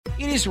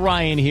It is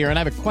Ryan here, and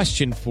I have a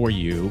question for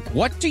you.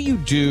 What do you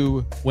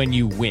do when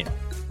you win?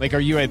 Like, are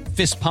you a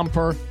fist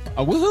pumper,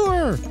 a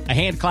woohooer, a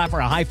hand clapper,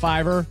 a high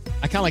fiver?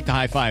 I kind of like the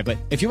high five, but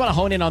if you want to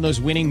hone in on those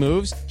winning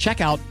moves,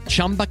 check out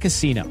Chumba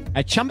Casino.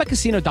 At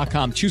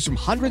ChumbaCasino.com, choose from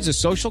hundreds of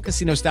social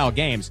casino style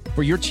games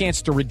for your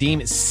chance to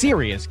redeem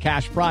serious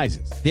cash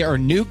prizes. There are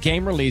new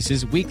game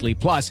releases weekly,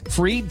 plus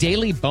free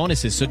daily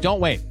bonuses. So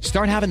don't wait.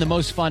 Start having the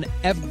most fun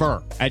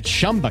ever at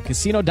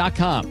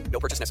ChumbaCasino.com. No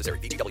purchase necessary.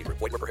 VGW Group.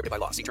 Void were prohibited by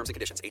law. See terms and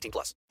conditions.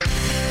 18+.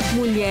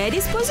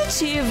 Mulheres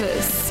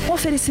Positivas.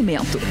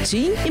 Oferecimento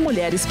TIM e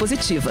Mulheres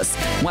Positivas.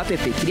 Um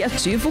app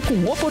criativo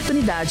com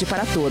oportunidade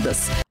para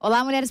todas.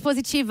 Olá, Mulheres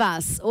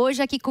Positivas.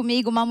 Hoje aqui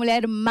comigo uma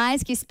mulher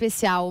mais que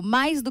especial,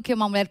 mais do que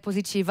uma mulher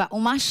positiva,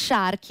 uma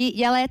Shark.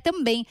 E ela é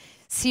também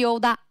CEO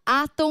da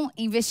Atom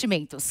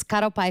Investimentos.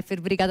 Carol Pfeiffer,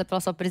 obrigada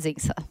pela sua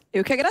presença.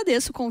 Eu que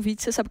agradeço o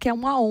convite. Você sabe que é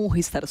uma honra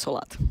estar ao seu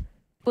lado.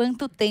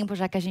 Quanto tempo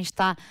já que a gente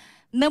está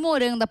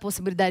namorando a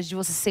possibilidade de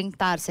você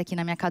sentar-se aqui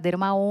na minha cadeira,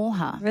 uma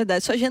honra.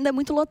 Verdade, sua agenda é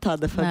muito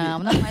lotada, Fabi.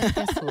 Não é mais que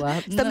a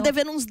sua. Você tá me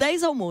devendo uns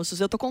 10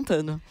 almoços, eu tô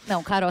contando.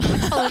 Não, Carol, eu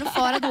tô falando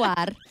fora do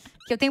ar.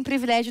 Que eu tenho o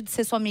privilégio de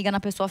ser sua amiga na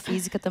pessoa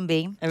física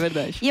também. É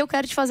verdade. E eu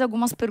quero te fazer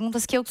algumas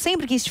perguntas que eu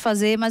sempre quis te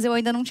fazer, mas eu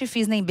ainda não te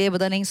fiz nem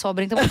bêbada, nem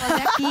sobra. Então eu vou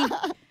fazer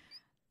aqui.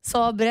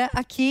 Sobra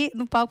aqui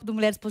no palco do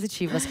Mulheres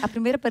Positivas. A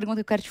primeira pergunta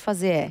que eu quero te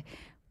fazer é: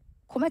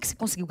 como é que você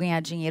conseguiu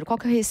ganhar dinheiro? Qual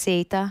que é a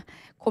receita?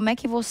 Como é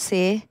que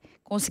você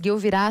conseguiu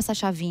virar essa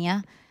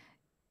chavinha?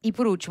 E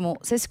por último,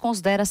 você se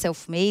considera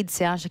self-made?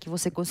 Você acha que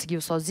você conseguiu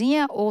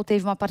sozinha? Ou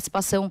teve uma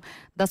participação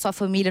da sua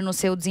família no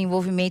seu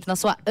desenvolvimento, na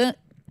sua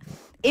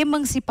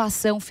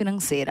emancipação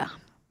financeira?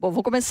 Bom,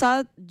 vou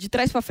começar de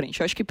trás pra frente.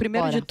 Eu acho que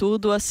primeiro de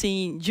tudo,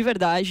 assim, de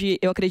verdade,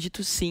 eu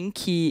acredito sim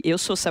que eu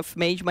sou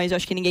self-made, mas eu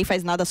acho que ninguém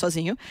faz nada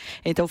sozinho.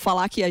 Então,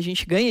 falar que a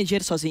gente ganha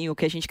dinheiro sozinho,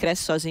 que a gente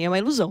cresce sozinho é uma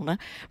ilusão, né?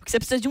 Porque você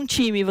precisa de um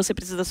time, você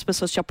precisa das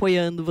pessoas te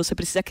apoiando, você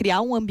precisa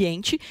criar um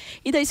ambiente.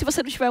 E daí, se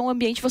você não tiver um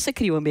ambiente, você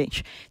cria um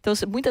ambiente. Então,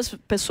 muitas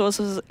pessoas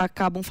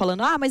acabam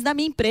falando: ah, mas na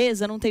minha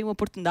empresa não tem uma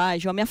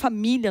oportunidade, ou a minha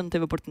família não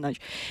teve oportunidade.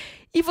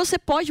 E você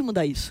pode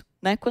mudar isso.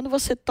 Né? Quando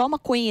você toma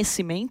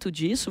conhecimento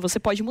disso, você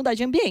pode mudar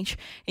de ambiente.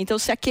 Então,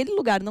 se aquele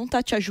lugar não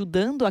está te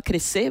ajudando a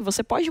crescer,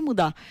 você pode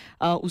mudar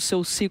o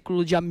seu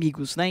círculo de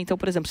amigos. Né? Então,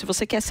 por exemplo, se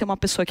você quer ser uma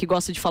pessoa que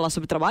gosta de falar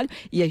sobre trabalho,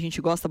 e a gente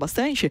gosta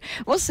bastante,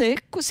 você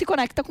se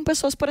conecta com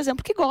pessoas, por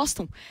exemplo, que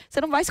gostam. Você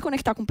não vai se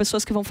conectar com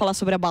pessoas que vão falar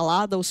sobre a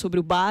balada ou sobre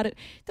o bar.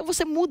 Então,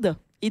 você muda.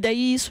 E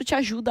daí isso te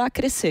ajuda a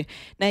crescer,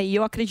 né? E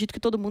eu acredito que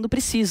todo mundo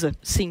precisa,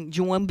 sim,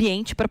 de um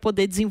ambiente para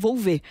poder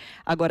desenvolver.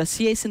 Agora,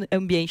 se esse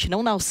ambiente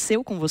não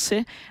nasceu com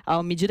você,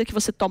 à medida que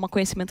você toma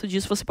conhecimento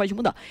disso, você pode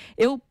mudar.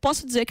 Eu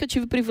posso dizer que eu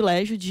tive o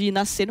privilégio de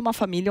nascer numa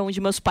família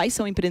onde meus pais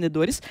são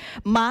empreendedores,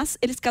 mas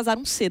eles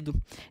casaram cedo.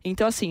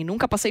 Então, assim,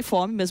 nunca passei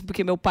fome, mesmo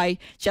porque meu pai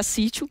tinha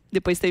sítio,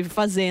 depois teve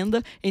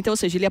fazenda. Então, ou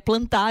seja, ele ia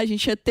plantar, a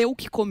gente ia ter o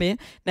que comer,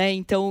 né?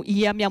 Então,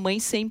 e a minha mãe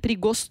sempre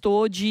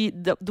gostou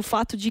do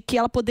fato de que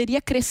ela poderia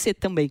crescer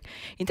também.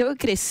 Então eu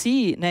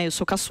cresci, né, eu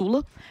sou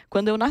caçula,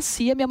 quando eu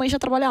nasci a minha mãe já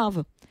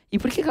trabalhava. E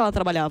por que ela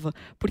trabalhava?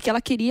 Porque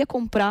ela queria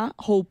comprar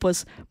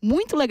roupas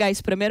muito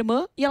legais para minha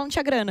irmã e ela não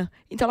tinha grana.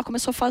 Então ela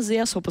começou a fazer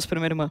as roupas para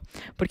minha irmã.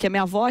 Porque a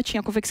minha avó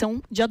tinha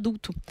confecção de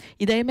adulto.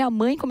 E daí minha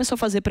mãe começou a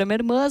fazer para minha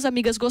irmã, as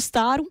amigas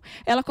gostaram.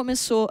 Ela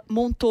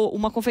montou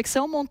uma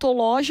confecção, montou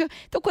loja.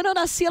 Então quando eu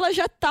nasci ela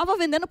já estava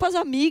vendendo para as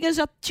amigas,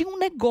 já tinha um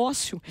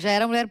negócio. Já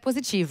era mulher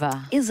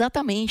positiva.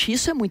 Exatamente,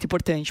 isso é muito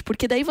importante.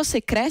 Porque daí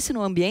você cresce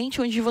num ambiente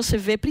onde você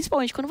vê,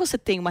 principalmente quando você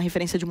tem uma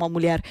referência de uma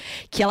mulher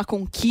que ela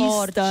conquista.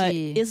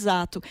 Forte.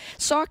 Exato.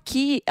 Só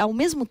que, ao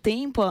mesmo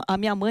tempo, a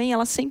minha mãe,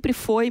 ela sempre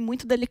foi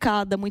muito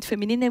delicada, muito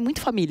feminina e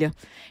muito família.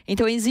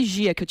 Então, eu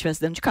exigia que eu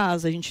estivesse dentro de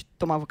casa, a gente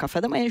tomava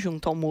café da manhã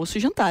junto, almoço e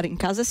jantar. Em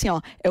casa, assim,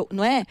 ó,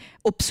 não é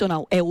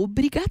opcional, é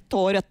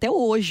obrigatório até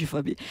hoje,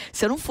 Fabi.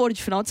 Se eu não for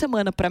de final de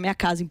semana pra minha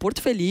casa em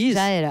Porto Feliz,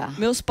 já era.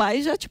 Meus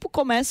pais já,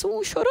 começam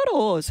um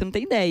chororô, você não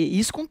tem ideia. E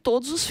isso com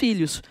todos os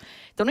filhos.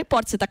 Então não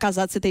importa se você está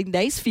casado, você tem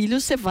 10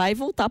 filhos, você vai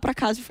voltar para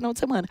casa no final de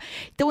semana.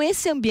 Então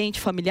esse ambiente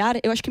familiar,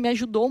 eu acho que me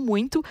ajudou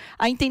muito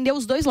a entender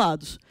os dois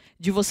lados.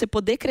 De você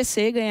poder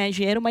crescer, ganhar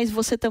dinheiro, mas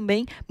você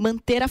também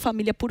manter a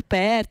família por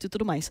perto e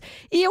tudo mais.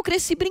 E eu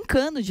cresci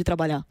brincando de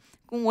trabalhar.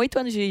 Com 8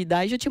 anos de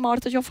idade, eu tinha uma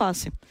horta de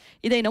alface.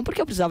 E daí não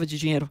porque eu precisava de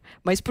dinheiro,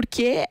 mas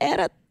porque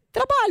era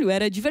trabalho,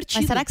 era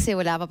divertido. Mas será que você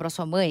olhava pra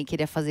sua mãe e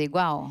queria fazer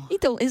igual?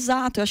 Então,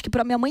 exato. Eu acho que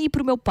pra minha mãe e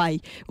pro meu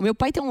pai. O meu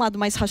pai tem um lado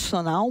mais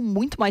racional,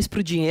 muito mais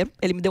pro dinheiro.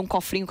 Ele me deu um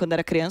cofrinho quando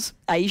era criança.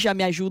 Aí já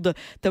me ajuda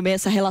também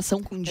essa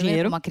relação com o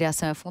dinheiro. Uma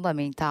criação é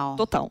fundamental.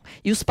 Total.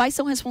 E os pais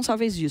são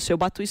responsáveis disso. Eu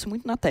bato isso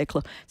muito na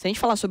tecla. Se a gente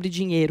falar sobre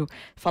dinheiro,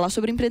 falar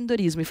sobre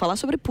empreendedorismo e falar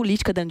sobre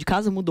política dentro de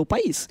casa, mudou o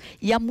país.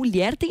 E a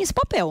mulher tem esse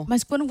papel.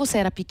 Mas quando você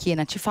era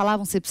pequena, te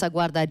falavam que você precisa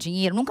guardar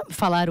dinheiro? Nunca me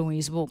falaram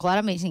isso. Bom,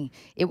 claramente, sim.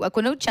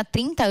 Quando eu tinha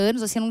 30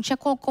 anos, assim, eu não tinha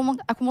como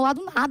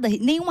acumulado nada,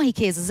 nenhuma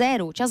riqueza,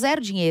 zero, tinha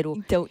zero dinheiro.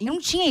 Então, eu não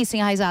tinha isso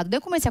enraizado. Daí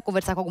eu comecei a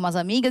conversar com algumas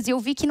amigas e eu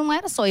vi que não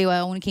era só eu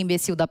a única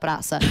imbecil da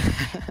praça.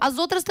 As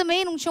outras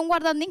também não tinham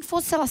guardado nem que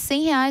fosse, sei lá,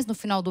 R$100 no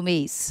final do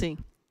mês. Sim.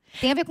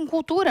 Tem a ver com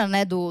cultura,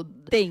 né?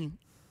 Tem.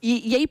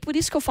 E aí, por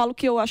isso que eu falo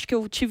que eu acho que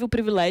eu tive o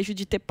privilégio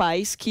de ter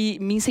pais que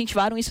me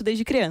incentivaram isso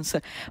desde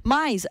criança.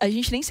 Mas a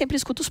gente nem sempre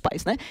escuta os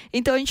pais, né?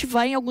 Então a gente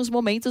vai em alguns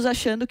momentos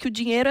achando que o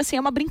dinheiro, assim, é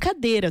uma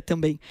brincadeira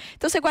também.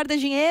 Então você guarda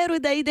dinheiro e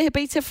daí, de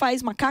repente, você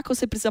faz macaco,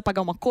 você precisa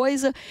pagar uma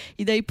coisa.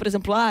 E daí, por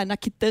exemplo, na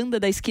quitanda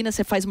da esquina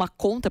você faz uma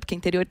conta, porque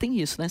interior tem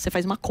isso, né? Você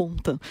faz uma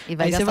conta. E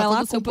vai aí você gastar vai lá,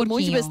 todo o seu compra um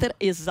monte de porquinho. besteira.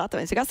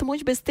 Exatamente. Você gasta um monte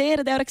de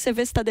besteira, daí a hora que você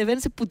vê se tá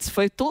devendo, você, putz,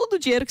 foi todo o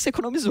dinheiro que você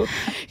economizou.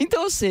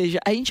 Então, ou seja,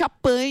 a gente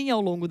apanha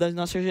ao longo da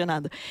nossa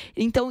jornada.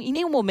 Então, em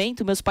nenhum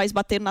momento, meus pais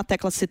bateram na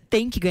tecla, você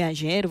tem que ganhar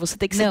dinheiro, você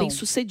tem que ser Não.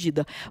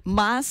 bem-sucedida.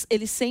 Mas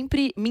eles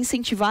sempre me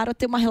incentivaram a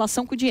ter uma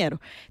relação com o dinheiro.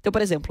 Então,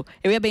 por exemplo,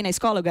 eu ia bem na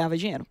escola, eu ganhava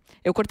dinheiro.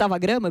 Eu cortava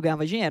grama, eu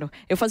ganhava dinheiro.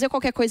 Eu fazia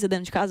qualquer coisa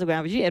dentro de casa, eu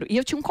ganhava dinheiro. E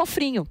eu tinha um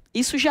cofrinho.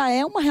 Isso já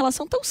é uma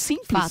relação tão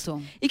simples.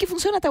 Fato. E que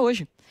funciona até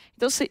hoje.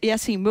 Então, e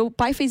assim, meu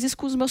pai fez isso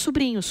com os meus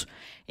sobrinhos.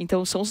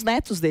 Então, são os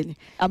netos dele.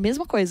 A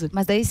mesma coisa.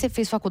 Mas daí você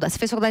fez faculdade. Você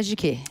fez faculdade de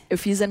quê? Eu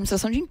fiz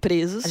administração de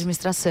empresas,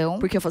 Administração.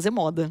 porque eu ia fazer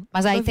moda.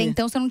 Mas aí Nada a até ver.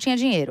 então você não tinha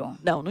dinheiro.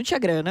 Não tinha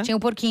grana. Tinha um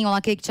porquinho lá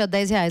que tinha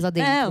R$10 lá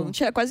dentro. Não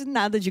tinha quase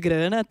nada de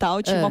grana,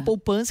 tal. Tinha uma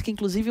poupança, que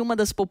inclusive uma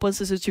das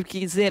poupanças eu tive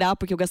que zerar,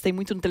 porque eu gastei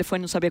muito no telefone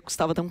e não sabia que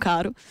custava tão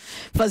caro.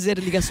 Fazer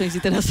ligações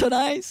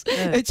internacionais.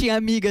 Eu tinha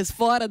amigas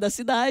fora da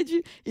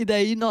cidade. E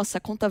daí, nossa,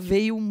 a conta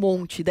veio um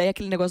monte. Daí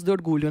aquele negócio do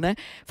orgulho, né?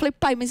 Falei,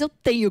 pai, mas eu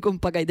tenho como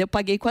pagar. E daí eu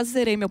paguei, quase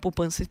zerei minha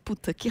poupança.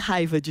 Puta, que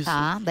raiva disso.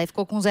 Tá, daí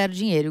ficou com zero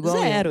dinheiro, igual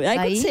Zero. eu. Aí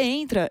Daí, quando você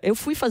entra, eu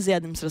fui fazer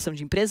administração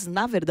de empresas,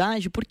 na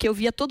verdade, porque eu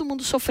via todo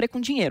mundo sofrer com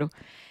dinheiro.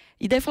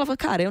 E daí eu falava,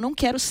 cara, eu não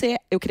quero ser...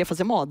 Eu queria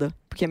fazer moda,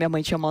 porque minha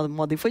mãe tinha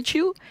moda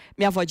infantil,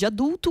 minha avó de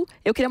adulto,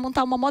 eu queria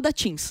montar uma moda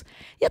teens.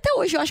 E até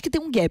hoje eu acho que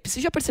tem um gap. Você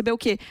já percebeu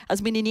que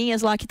as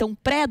menininhas lá que estão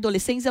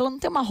pré-adolescentes, ela não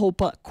tem uma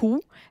roupa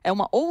cool,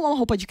 ou uma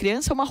roupa de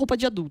criança ou uma roupa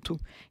de adulto.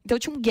 Então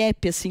tinha um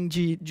gap, assim,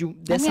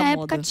 dessa na minha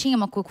moda. época tinha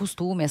uma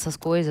costume, essas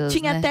coisas,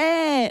 Tinha né?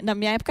 até, na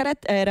minha época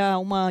era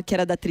uma que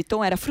era da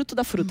Triton, era Fruto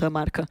da Fruta a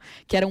marca,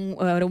 que era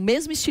o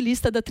mesmo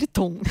estilista da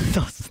Triton.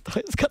 Nossa,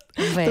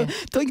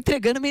 tô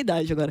entregando minha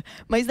idade agora.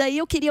 Mas daí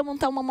eu queria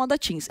montar uma moda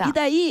teens. Tá. E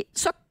daí,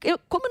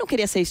 como eu não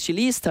queria ser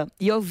estilista,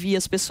 e eu via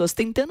as pessoas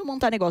tentando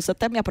montar negócios,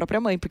 até minha própria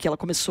mãe, porque ela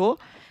começou,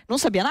 não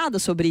sabia nada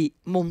sobre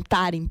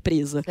montar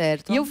empresa.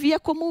 Certo. E eu via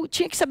como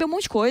tinha que saber um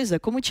monte de coisa,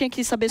 como tinha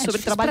que saber sobre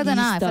difícil pra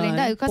trabalhista.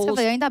 danar. Eu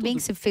falei, ainda bem tudo.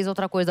 que você fez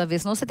outra coisa da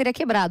vez, senão você teria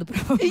quebrado,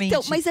 provavelmente.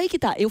 Então, mas aí que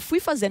tá. Eu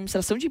fui fazer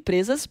administração de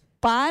empresas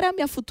para a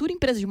minha futura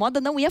empresa de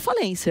moda não ir à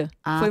falência.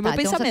 Foi o meu então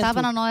pensamento. você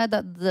tava na noia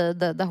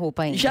da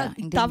roupa ainda. Já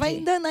entendi. estava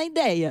ainda na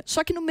ideia.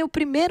 Só que no meu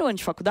primeiro ano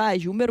de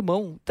faculdade, o meu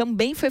irmão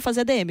também foi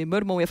fazer ADM. Meu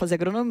irmão ia fazer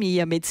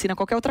agronomia, medicina,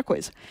 qualquer outra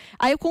coisa.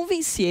 Aí eu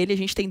convenci ele, a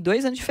gente tem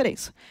 2 anos de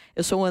diferença.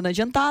 Eu sou um ano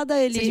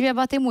adiantada, ele... Você devia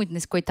bater muito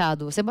nesse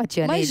coitado. Você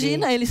batia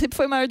Imagina, nele? ele sempre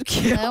foi maior do que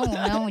eu.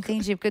 Não,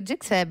 entendi. Porque o dia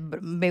que você é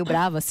meio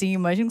brava, assim,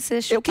 imagino que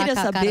você chutar Eu queria a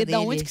cara saber dele. da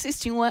onde que vocês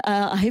tinham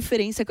a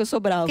referência que eu sou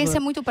brava. Porque isso é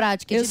muito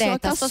prático e Eu sou a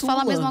direto. As pessoas falam a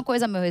caçula. mesma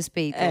coisa a meu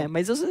respeito.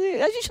 Mas a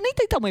gente nem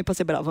tem tamanho pra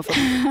ser brava.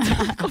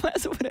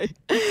 Começa por aí.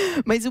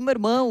 Mas o meu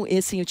irmão,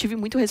 assim, eu tive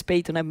muito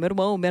respeito, né? Meu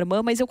irmão, minha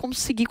irmã, mas eu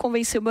consegui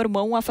convencer o meu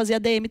irmão a fazer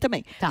ADM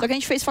também. Tá. Só que a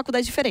gente fez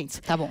faculdades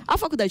diferentes. Tá bom. A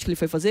faculdade que ele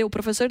foi fazer, o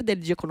professor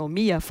dele de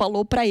economia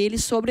falou pra ele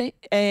sobre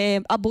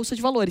a Bolsa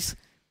de Valores.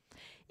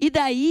 E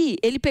daí,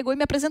 ele pegou e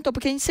me apresentou,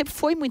 porque a gente sempre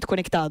foi muito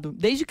conectado.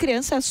 Desde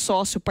criança,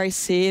 sócio,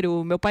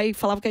 parceiro. Meu pai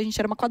falava que a gente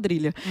era uma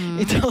quadrilha.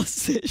 Então, ou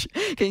seja,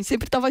 que a gente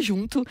sempre estava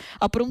junto,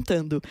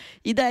 aprontando.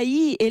 E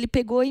daí, ele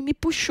pegou e me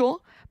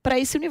puxou para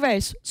esse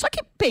universo. Só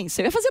que,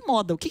 pensa, eu ia fazer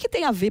moda. O que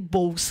tem a ver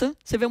bolsa?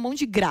 Você vê um monte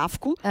de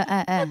gráfico.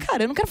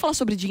 Cara, eu não quero falar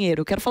sobre dinheiro,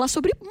 eu quero falar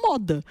sobre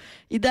moda.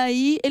 E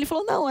daí, ele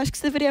falou, não, acho que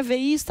você deveria ver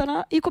isso.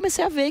 Tá. E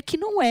comecei a ver que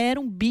não era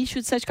um bicho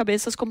de 7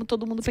 cabeças como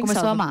todo mundo pensava.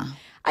 Começou a amar.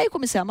 Aí eu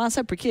comecei a amar,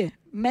 sabe por quê?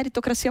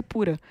 Meritocracia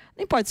pura.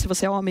 Não importa se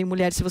você é homem,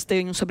 mulher, se você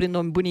tem um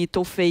sobrenome bonito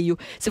ou feio,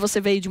 se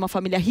você veio de uma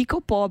família rica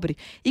ou pobre.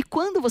 E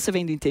quando você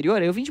vem do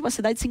interior, eu vim de uma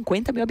cidade de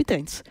 50 mil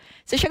habitantes.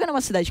 Você chega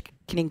numa cidade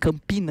que nem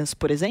Campinas,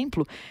 por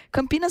exemplo,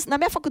 Campinas, na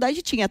minha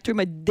faculdade tinha a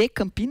turma de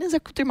Campinas e a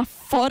turma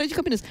fora de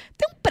Campinas.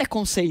 Tem um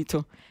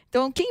preconceito.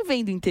 Então, quem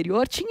vem do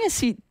interior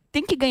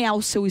tem que ganhar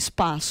o seu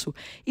espaço.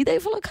 E daí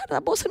eu falei, cara,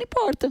 a bolsa não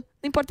importa.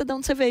 Não importa de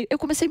onde você veio. Eu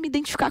comecei a me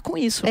identificar com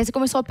isso. Aí você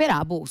começou a operar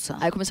a bolsa.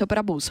 Aí eu comecei a operar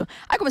a bolsa.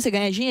 Aí comecei a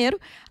ganhar dinheiro.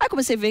 Aí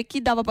comecei a ver que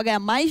dava pra ganhar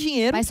mais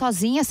dinheiro. Mas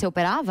sozinha você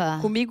operava?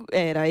 Comigo,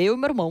 era eu e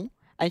meu irmão.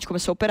 A gente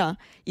começou a operar.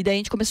 E daí a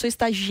gente começou a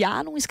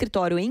estagiar num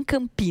escritório em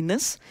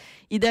Campinas.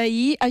 E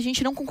daí a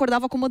gente não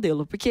concordava com o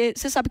modelo. Porque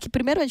você sabe que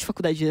primeiro ano de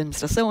faculdade de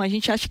administração, a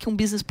gente acha que um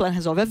business plan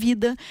resolve a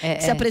vida.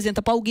 Se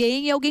apresenta pra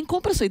alguém e alguém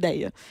compra a sua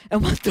ideia. É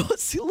uma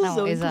doce ilusão,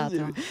 Não, exato.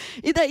 inclusive.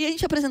 E daí a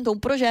gente apresentou um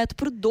projeto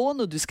pro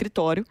dono do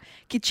escritório,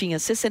 que tinha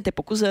 60 e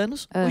poucos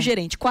anos, o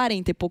gerente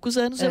 40 e poucos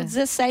anos, eu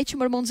 17 e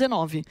meu irmão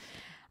 19.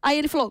 Aí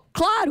ele falou,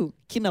 claro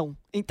que não.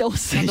 Então,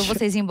 Mandou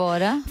vocês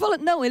embora.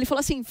 Não, ele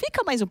falou assim,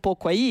 fica mais um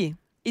pouco aí,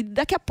 e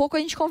daqui a pouco a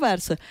gente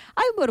conversa.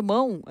 Aí o meu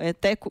irmão,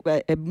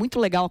 é muito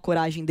legal a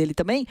coragem dele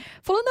também,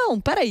 falou, não,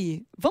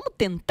 peraí, vamos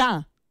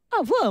tentar?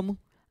 Ah, vamos.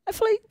 Aí eu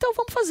falei, então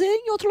vamos fazer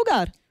em outro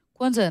lugar.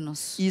 Quantos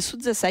anos? Isso,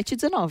 17 e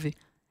 19.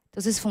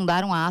 Então vocês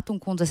fundaram a Atom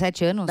com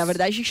 17 anos? Na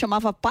verdade, a gente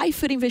chamava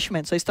Pfeiffer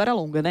Investimentos. A história é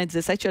longa, né?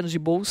 17 anos de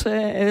bolsa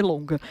é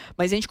longa.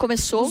 Mas a gente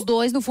começou... Os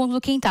dois no fundo do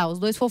quintal, os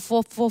dois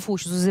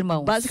fofuchos, os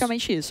irmãos.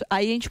 Basicamente isso.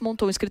 Aí a gente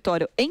montou um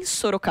escritório em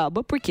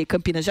Sorocaba, porque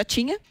Campinas já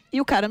tinha, e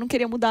o cara não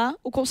queria mudar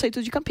o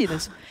conceito de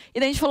Campinas. E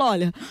daí a gente falou,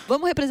 olha,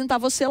 vamos representar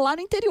você lá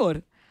no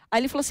interior. Aí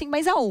ele falou assim,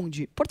 mas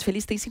aonde? Porto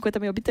Feliz tem 50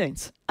 mil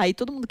habitantes. Aí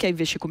todo mundo que quer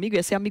investir comigo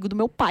ia ser amigo do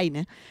meu pai, né?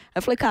 Aí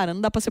eu falei, cara, não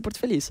dá pra ser Porto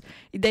Feliz.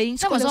 E daí a gente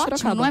escolheu mas Sorocaba.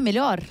 ótimo, não é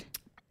melhor?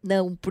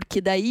 Não,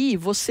 porque daí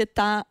você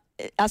tá...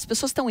 As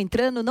pessoas estão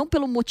entrando não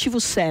pelo motivo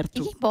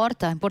certo. O que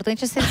importa? O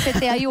importante é você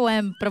ter a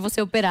IOM pra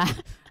você operar.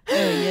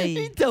 E aí?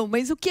 Então,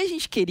 mas o que a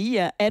gente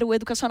queria era o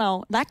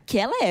educacional.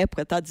 Naquela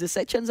época, tá?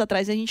 17 anos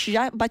atrás, a gente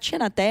já batia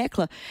na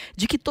tecla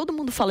de que todo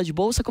mundo fala de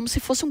bolsa como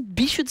se fosse um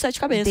bicho de 7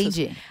 cabeças.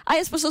 Entendi.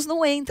 Aí as pessoas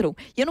não entram.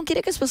 E eu não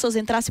queria que as pessoas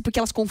entrassem porque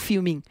elas confiam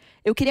em mim.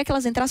 Eu queria que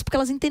elas entrassem porque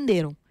elas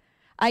entenderam.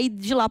 Aí,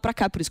 de lá pra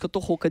cá, por isso que eu tô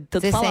rouca de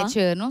tanto 17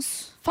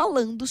 anos.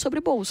 falando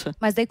sobre bolsa.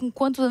 Mas daí com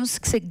quantos anos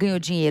que você ganhou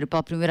dinheiro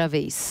pela primeira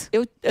vez?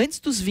 Antes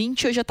dos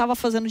 20, eu já tava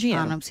fazendo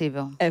dinheiro. Ah, não é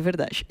possível. É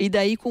verdade. E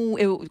daí,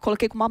 eu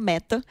coloquei como uma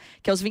meta,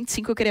 que aos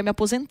 25 eu queria me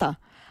aposentar.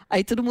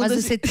 Aí todo mundo...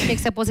 Mas você tinha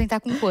que se aposentar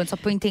com quanto? Só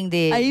pra eu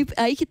entender.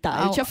 Aí que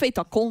tá. Eu tinha feito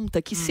a conta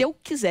que se eu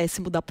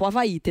quisesse mudar pro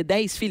Havaí, ter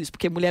 10 filhos,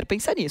 porque mulher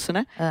pensa nisso,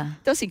 né?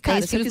 Então assim,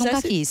 cara, 10 se eu filhos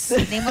quisesse...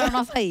 nunca quis. Nem morar no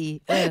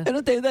Havaí. Eu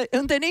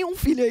não tenho nenhum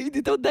filho ainda,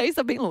 então 10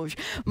 tá bem longe.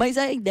 Mas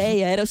a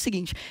ideia era o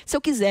seguinte, se eu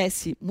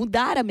quisesse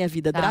mudar a minha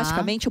vida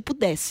drasticamente, eu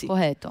pudesse.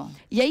 Correto.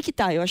 E aí que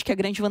tá, eu acho que a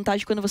grande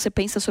vantagem quando você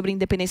pensa sobre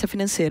independência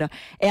financeira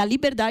é a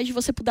liberdade de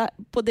você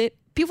poder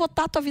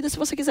pivotar a tua vida se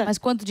você quiser. Mas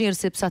quanto dinheiro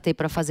você precisa ter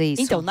pra fazer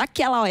isso? Então,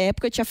 naquela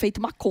época eu tinha feito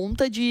uma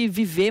conta de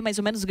viver mais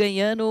ou menos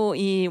ganhando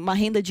uma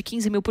renda de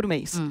 15 mil por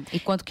mês. E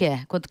quanto que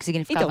é? Quanto que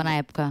significava Então, na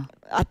época?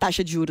 A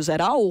taxa de juros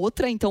era a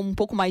outra, então um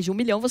pouco mais de 1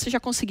 milhão você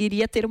já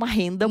conseguiria ter uma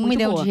renda muito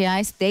boa. 1 milhão de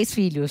reais, 10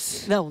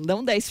 filhos.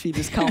 Não 10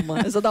 filhos,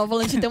 calma. Eu só tava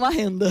falando de ter uma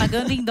renda.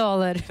 Pagando em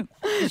dólar.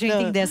 Deixa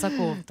eu entender essa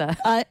conta.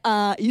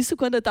 Isso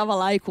quando eu tava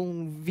lá e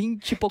com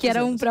 20 e poucos Que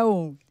era anos. 1 para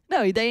 1.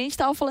 Não, e daí a gente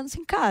tava falando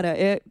assim, cara,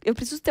 eu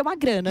preciso ter uma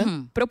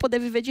grana pra eu poder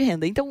viver de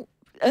renda. Então,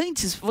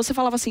 antes, você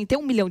falava assim, ter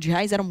 1 milhão de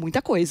reais era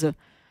muita coisa.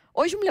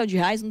 Hoje, 1 milhão de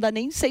reais não dá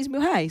nem 6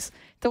 mil reais.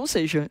 Então, ou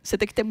seja, você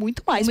tem que ter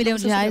muito mais. 1 milhão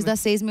de reais dá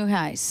 6 mil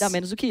reais. Dá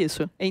menos do que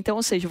isso. Então,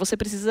 ou seja, você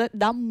precisa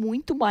dar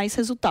muito mais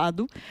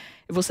resultado.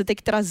 Você tem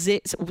que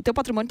trazer... O teu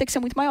patrimônio tem que ser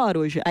muito maior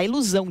hoje. A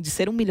ilusão de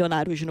ser um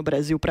milionário hoje no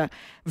Brasil para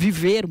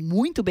viver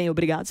muito bem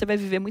obrigado, você vai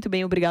viver muito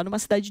bem obrigado numa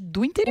cidade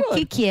do interior.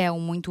 O que é um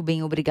muito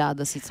bem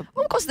obrigado, assim?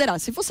 Vamos considerar,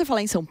 se você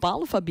falar em São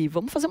Paulo, Fabi,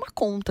 vamos fazer uma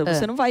conta.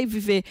 Você não vai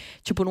viver,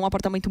 tipo, num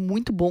apartamento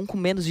muito bom com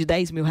menos de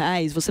 10 mil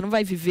reais. Você não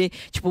vai viver,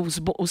 tipo,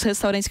 os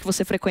restaurantes que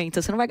você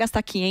frequenta. Você não vai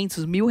gastar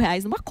 500 mil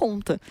reais numa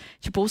conta.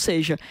 Tipo, ou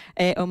seja,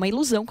 é uma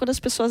ilusão quando as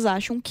pessoas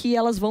acham que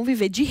elas vão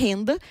viver de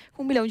renda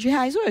com 1 milhão de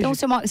reais hoje. Então,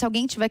 se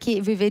alguém tiver que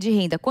viver de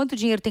renda, quanto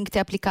dinheiro tem que ter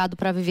aplicado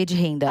para viver de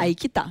renda? Aí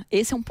que tá.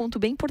 Esse é um ponto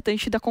bem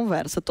importante da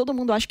conversa. Todo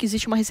mundo acha que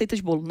existe uma receita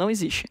de bolo. Não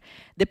existe.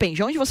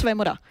 Depende. Onde você vai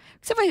morar?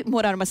 Você vai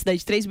morar numa cidade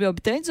de 3 mil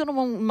habitantes ou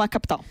numa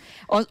capital?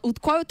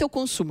 Qual é o teu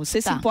consumo?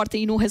 Você se importa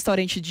em ir num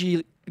restaurante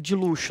de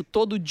luxo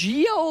todo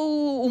dia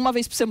ou uma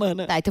vez por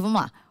semana? Tá, então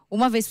vamos lá.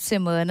 Uma vez por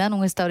semana, num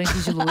restaurante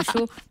de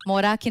luxo,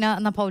 morar aqui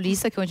na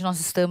Paulista, que é onde nós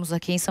estamos,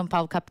 aqui em São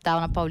Paulo,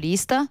 capital, na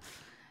Paulista.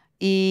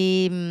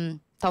 E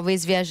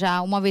talvez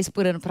viajar uma vez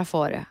por ano pra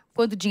fora.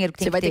 Quanto dinheiro que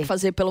tem que ter? Você vai ter que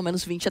fazer pelo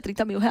menos 20 a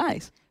 30 mil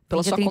reais.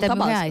 Pela 20 sua a 30 conta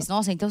mil básica. reais.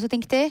 Nossa, então você tem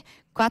que ter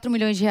 4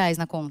 milhões de reais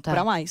na conta.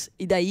 Pra mais.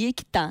 E daí é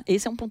que tá.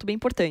 Esse é um ponto bem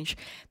importante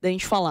da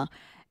gente falar.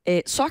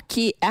 Só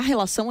que a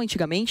relação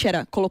antigamente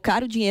era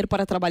colocar o dinheiro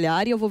para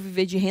trabalhar e eu vou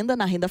viver de renda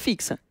na renda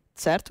fixa.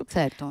 Certo?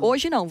 Certo.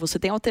 Hoje não, você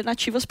tem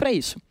alternativas para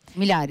isso.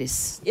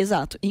 Milhares.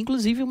 Exato.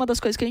 Inclusive, uma das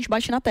coisas que a gente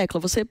bate na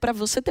tecla, para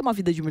você ter uma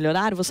vida de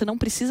milionário, você não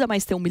precisa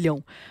mais ter 1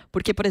 milhão.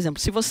 Porque, por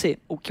exemplo, se você...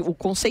 O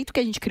conceito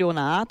que a gente criou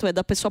na Atom é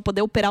da pessoa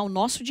poder operar o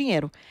nosso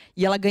dinheiro.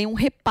 E ela ganha um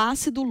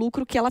repasse do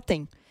lucro que ela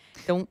tem.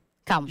 Então,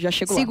 calma, já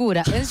chegou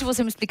segura. Antes de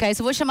você me explicar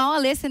isso, eu vou chamar o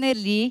Alê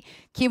Senerli,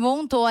 que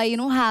montou aí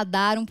no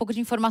radar um pouco de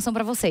informação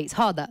para vocês.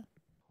 Roda.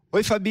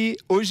 Oi, Fabi.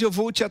 Hoje eu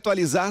vou te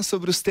atualizar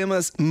sobre os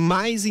temas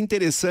mais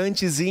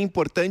interessantes e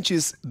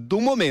importantes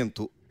do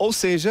momento, ou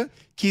seja,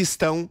 que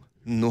estão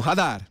no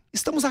radar.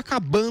 Estamos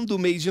acabando o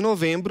mês de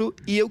novembro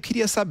e eu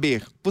queria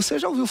saber, você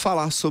já ouviu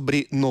falar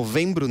sobre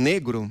Novembro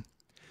Negro?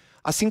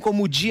 Assim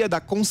como o Dia da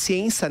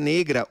Consciência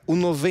Negra, o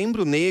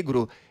Novembro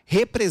Negro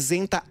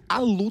representa a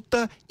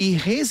luta e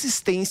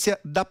resistência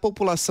da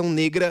população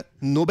negra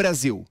no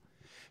Brasil.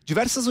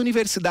 Diversas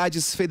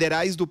universidades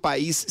federais do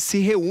país se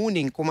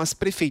reúnem com as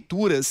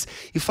prefeituras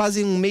e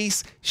fazem um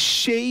mês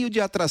cheio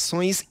de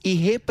atrações e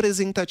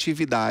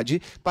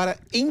representatividade para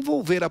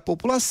envolver a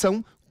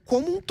população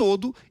como um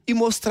todo e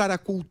mostrar a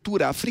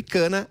cultura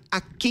africana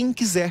a quem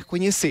quiser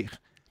conhecer.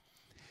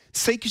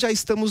 Sei que já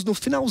estamos no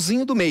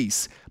finalzinho do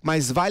mês,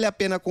 mas vale a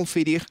pena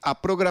conferir a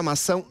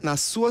programação na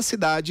sua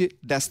cidade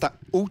desta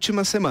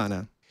última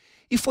semana.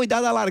 E foi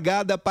dada a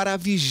largada para a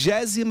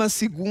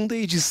 22ª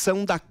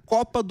edição da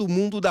Copa do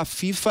Mundo da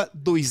FIFA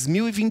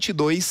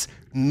 2022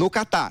 no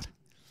Catar.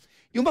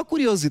 E uma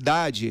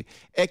curiosidade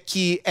é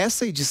que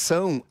essa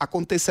edição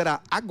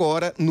acontecerá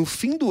agora, no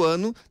fim do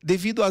ano,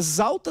 devido às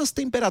altas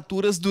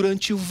temperaturas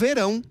durante o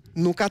verão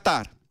no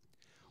Catar.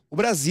 O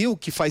Brasil,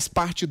 que faz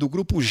parte do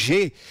Grupo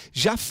G,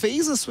 já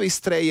fez a sua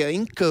estreia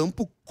em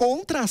campo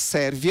contra a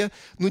Sérvia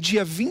no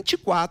dia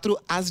 24,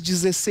 às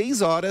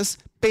 16 horas,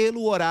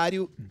 pelo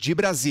horário de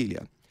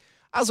Brasília.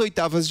 As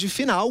oitavas de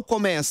final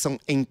começam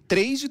em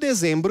 3 de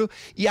dezembro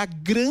e a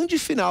grande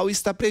final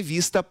está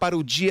prevista para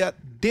o dia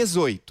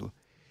 18.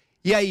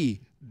 E aí,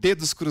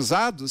 dedos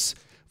cruzados?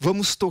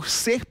 Vamos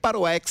torcer para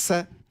o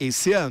Hexa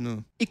esse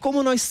ano. E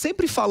como nós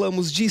sempre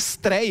falamos de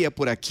estreia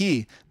por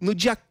aqui, no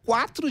dia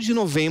 4 de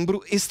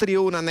novembro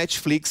estreou na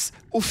Netflix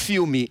o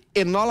filme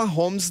Enola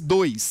Holmes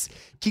 2,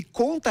 que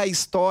conta a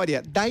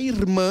história da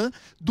irmã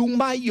do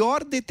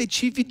maior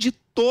detetive de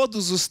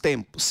todos os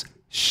tempos,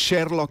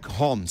 Sherlock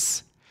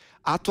Holmes.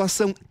 A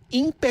atuação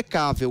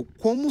impecável,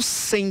 como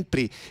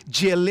sempre,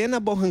 de Helena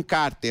Bonham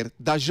Carter,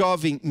 da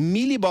jovem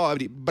Millie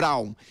Bobby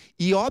Brown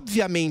e,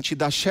 obviamente,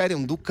 da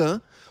Sharon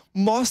Duncan,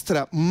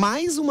 mostra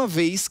mais uma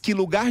vez que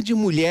Lugar de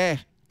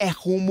Mulher é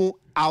rumo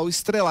ao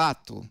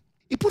estrelato.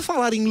 E por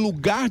falar em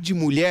lugar de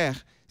mulher,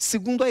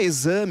 segundo a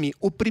Exame,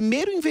 o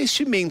primeiro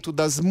investimento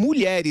das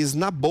mulheres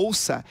na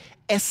bolsa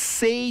é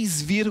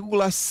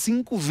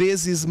 6,5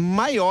 vezes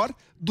maior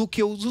do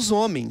que o dos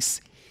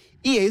homens.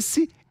 E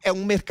esse é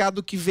um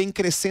mercado que vem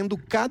crescendo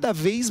cada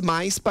vez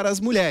mais para as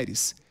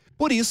mulheres.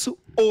 Por isso,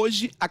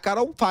 hoje, a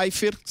Carol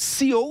Pfeiffer,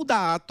 CEO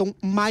da Atom,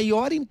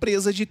 maior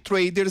empresa de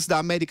traders da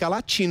América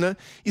Latina,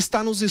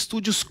 está nos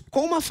estúdios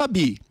com a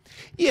Fabi.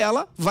 E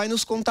ela vai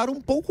nos contar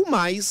um pouco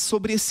mais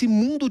sobre esse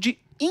mundo de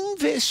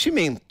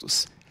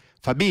investimentos.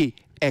 Fabi,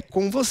 é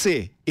com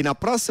você. E na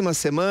próxima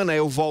semana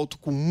eu volto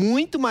com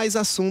muito mais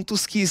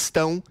assuntos que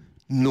estão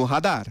no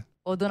radar.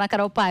 Ô, dona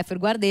Carol Pfeiffer,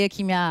 guardei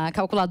aqui minha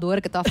calculadora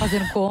que eu tava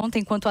fazendo conta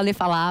enquanto a Lê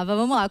falava.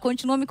 Vamos lá,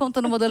 continua me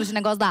contando o modelo de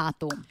negócio da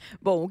Atom.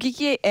 Bom, o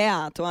que é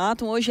a Atom? A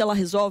Atom hoje ela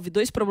resolve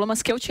 2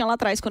 problemas que eu tinha lá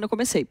atrás quando eu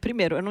comecei.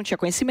 Primeiro, eu não tinha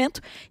conhecimento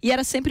e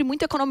era sempre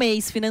muito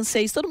economês,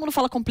 financeis. Todo mundo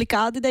fala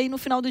complicado e daí no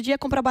final do dia é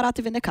comprar barato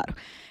e vender caro.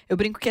 Eu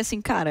brinco que assim,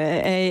 cara,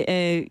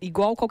 é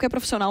igual qualquer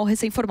profissional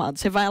recém-formado.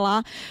 Você vai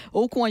lá,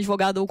 ou com um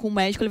advogado ou com um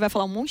médico, ele vai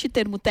falar um monte de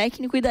termo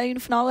técnico e daí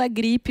no final é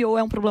gripe ou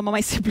é um problema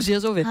mais simples de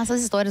resolver.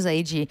 Essas histórias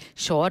aí de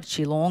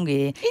short, long,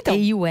 então,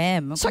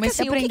 AUM, só que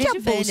assim, a aprender o que é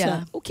a bolsa?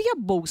 velha. O que é a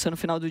bolsa no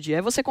final do dia?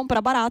 É você comprar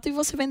barato e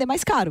você vender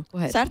mais caro,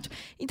 Correto. certo?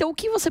 Então o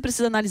que você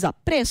precisa analisar?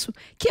 Preço,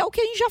 que é o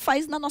que a gente já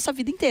faz na nossa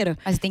vida inteira.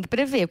 Mas tem que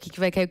prever o que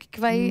vai cair, o que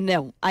vai...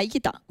 Não, aí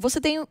que tá.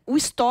 Você tem o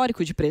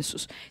histórico de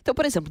preços. Então,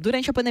 por exemplo,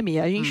 durante a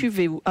pandemia, a gente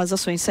viu as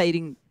ações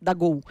saírem da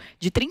Gol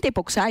de 30 e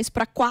poucos reais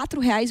para R$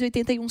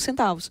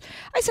 4,81.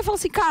 Aí você fala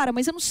assim, cara,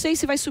 mas eu não sei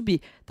se vai subir.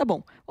 Tá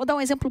bom, vou dar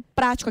um exemplo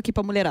prático aqui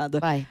pra mulherada.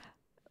 Vai.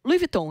 Louis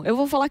Vuitton, eu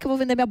vou falar que eu vou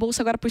vender minha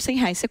bolsa agora por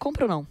R$100. Você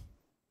compra ou não?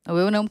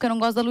 Eu não, porque eu não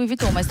gosto da Louis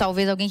Vuitton, mas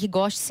talvez alguém que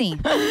goste, sim.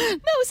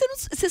 Não,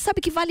 você sabe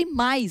que vale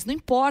mais, não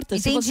importa.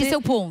 Entendi se você... seu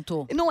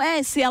ponto. Não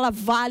é se ela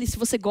vale, se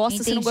você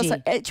gosta, se não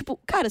gosta. É tipo,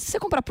 cara, se você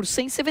comprar por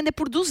 100, se você vender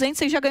por 200,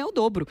 você já ganhou o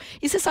dobro.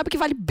 E você sabe que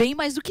vale bem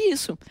mais do que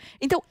isso.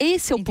 Então,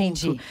 esse é o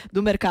ponto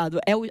do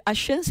mercado. É a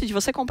chance de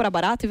você comprar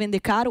barato e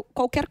vender caro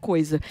qualquer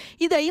coisa.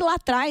 E daí, lá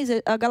atrás,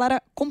 a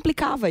galera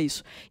complicava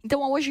isso.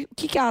 Então, hoje, o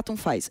que a Atom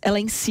faz? Ela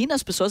ensina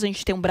as pessoas, a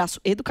gente tem um braço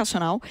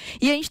educacional,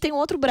 e a gente tem um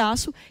outro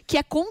braço que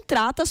é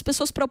contrata as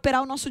pessoas para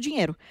operar o nosso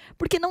dinheiro.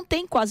 Porque não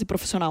tem quase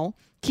profissional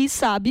que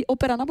sabe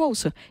operar na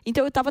bolsa.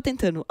 Então eu estava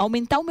tentando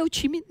aumentar o meu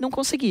time, não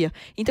conseguia.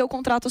 Então eu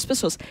contrato as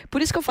pessoas.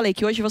 Por isso que eu falei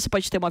que hoje você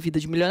pode ter uma vida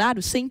de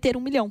milionário sem ter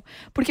 1 milhão.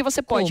 Porque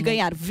você pode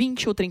ganhar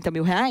 20 ou 30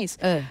 mil reais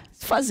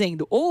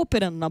fazendo ou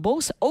operando na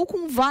bolsa ou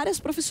com várias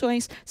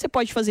profissões. Você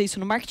pode fazer isso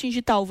no marketing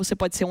digital, você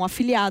pode ser um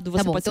afiliado,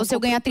 você pode ser um se eu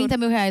ganhar 30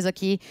 mil reais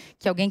aqui,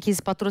 que alguém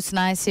quis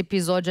patrocinar esse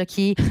episódio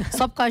aqui,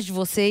 só por causa de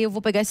você, eu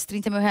vou pegar esses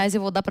 30 mil reais e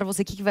eu vou dar pra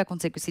você. O que vai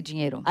acontecer com esse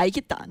dinheiro? Aí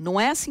que tá. Não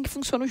é assim que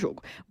funciona o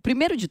jogo.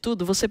 Primeiro de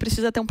tudo, você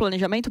precisa ter um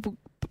planejamento.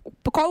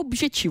 Qual é o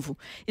objetivo?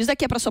 Isso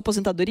daqui é para sua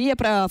aposentadoria,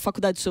 para a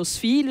faculdade dos seus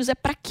filhos? É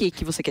para quê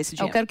que você quer esse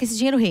dinheiro? Eu quero que esse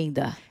dinheiro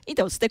renda.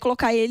 Então, você tem que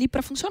colocar ele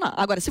para funcionar.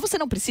 Agora, se você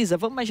não precisa,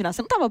 vamos imaginar,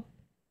 você não estava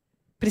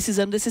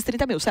precisando desses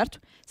 30 mil, certo?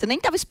 Você nem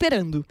estava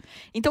esperando.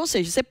 Então, ou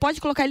seja, você pode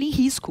colocar ele em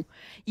risco.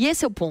 E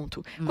esse é o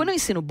ponto. Quando eu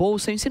ensino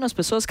bolsa, eu ensino as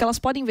pessoas que elas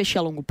podem investir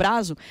a longo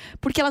prazo,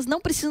 porque elas não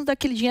precisam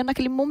daquele dinheiro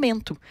naquele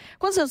momento.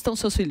 Quantos anos estão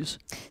seus filhos?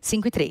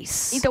 5 e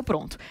 3. Então,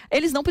 pronto.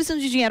 Eles não precisam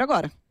de dinheiro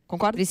agora.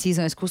 Concorda?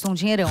 Precisam, eles custam um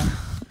dinheirão.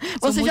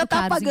 Você já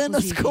tá pagando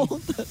as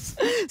contas.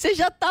 Você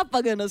já tá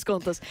pagando as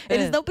contas.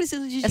 Eles não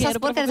precisam de dinheiro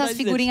para faculdade. Essas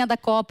figurinhas da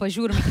Copa,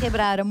 juro, me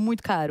quebraram,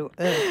 muito caro.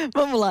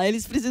 Vamos lá,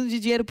 eles precisam de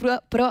dinheiro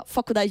pra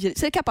faculdade deles.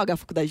 Você quer pagar a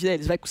faculdade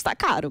deles? Vai custar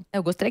caro.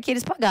 Eu gostaria que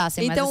eles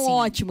pagassem, então, mas assim...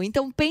 ótimo.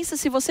 Então, pensa,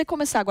 se você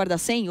começar a guardar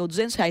 100 ou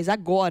 200 reais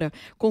agora,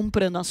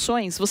 comprando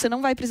ações, você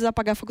não vai precisar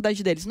pagar a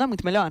faculdade deles. Não é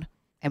muito melhor?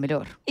 É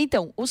melhor.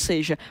 Então, ou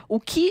seja, o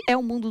que é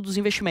o mundo dos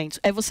investimentos?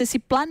 É você se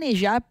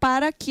planejar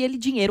para aquele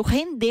dinheiro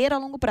render a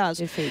longo prazo.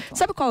 Perfeito.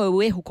 Sabe qual é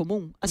o erro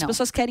comum? As Não.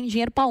 pessoas querem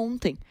dinheiro para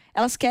ontem.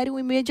 Elas querem o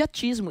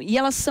imediatismo. E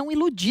elas são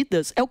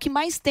iludidas. É o que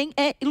mais tem,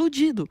 é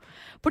iludido.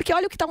 Porque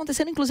olha o que está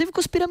acontecendo, inclusive, com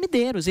os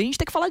piramideiros. E a gente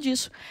tem que falar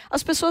disso.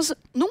 As pessoas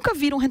nunca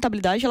viram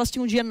rentabilidade, elas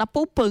tinham dinheiro na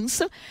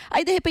poupança.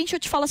 Aí, de repente, eu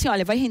te falo assim,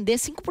 olha, vai render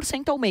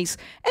 5% ao mês.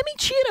 É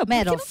mentira, porque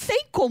Madoff. não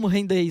tem como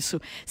render isso.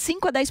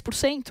 5 a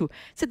 10%,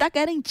 você está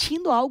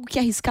garantindo algo que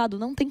é arriscado,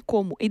 não tem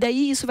como. E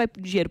daí isso vai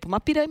dinheiro para uma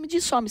pirâmide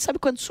e some. Sabe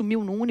quanto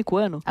sumiu num único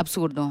ano?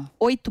 Absurdo.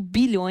 8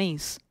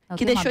 bilhões.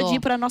 Que deixou de ir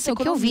para a nossa O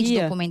que eu economia. vi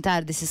de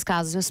documentário desses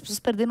casos, as pessoas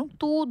perderam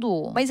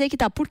tudo. Mas aí que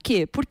tá, por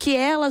quê? Porque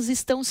elas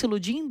estão se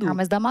iludindo?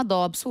 Mas dá uma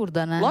dó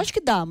absurda, né? Lógico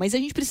que dá, mas a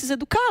gente precisa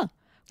educar.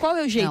 Qual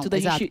é o jeito da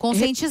exato. gente...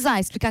 Conscientizar,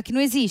 explicar que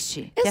não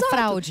existe, que é Exato.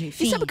 fraude. E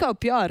Fim. sabe o que é o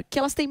pior? Que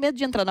elas têm medo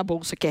de entrar na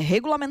bolsa que é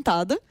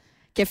regulamentada,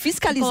 que é Colocam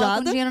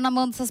fiscalizada. dinheiro na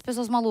mão dessas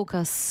pessoas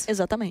malucas.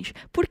 Exatamente.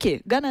 Por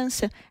quê?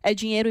 Ganância. É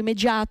dinheiro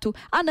imediato.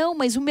 Ah, não,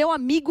 mas o meu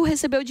amigo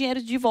recebeu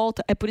dinheiro de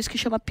volta. É por isso que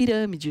chama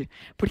pirâmide.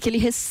 Porque ele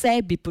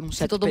recebe por um Se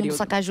certo todo período. mundo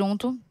sacar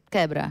junto,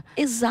 quebra.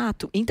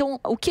 Exato. Então,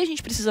 o que a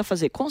gente precisa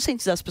fazer?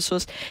 Conscientizar as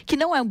pessoas que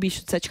não é um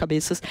bicho de 7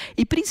 cabeças.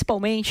 E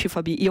principalmente,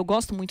 Fabi, e eu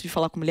gosto muito de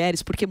falar com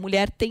mulheres, porque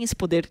mulher tem esse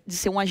poder de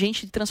ser um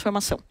agente de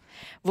transformação.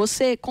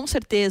 Você, com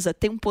certeza,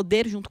 tem um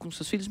poder junto com os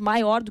seus filhos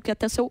maior do que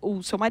até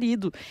o seu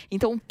marido.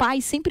 Então, o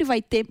pai sempre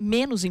vai ter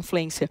menos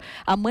influência.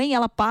 A mãe,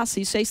 ela passa,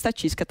 isso é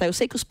estatística, tá? Eu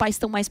sei que os pais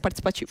estão mais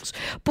participativos.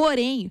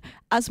 Porém,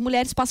 as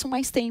mulheres passam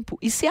mais tempo.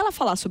 E se ela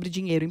falar sobre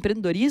dinheiro e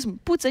empreendedorismo,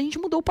 putz, a gente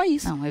mudou o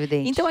país. Não, é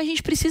evidente. Então, a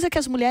gente precisa que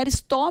as mulheres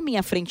tomem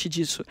a frente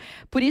disso.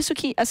 Por isso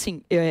que,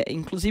 assim,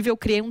 inclusive eu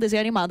criei um desenho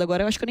animado.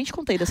 Agora, eu acho que eu nem te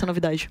contei dessa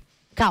novidade.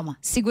 Calma,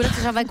 segura que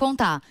você já vai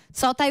contar.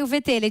 Solta aí o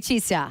VT,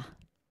 Letícia.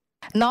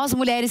 Nós,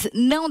 mulheres,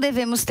 não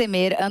devemos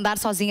temer andar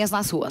sozinhas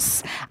nas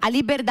ruas. A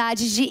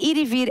liberdade de ir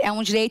e vir é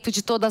um direito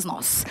de todas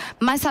nós.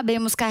 Mas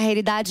sabemos que a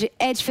realidade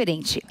é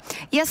diferente.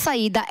 E a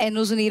saída é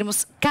nos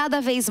unirmos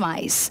cada vez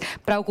mais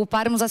para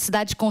ocuparmos a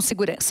cidade com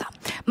segurança.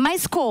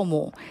 Mas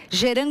como?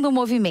 Gerando um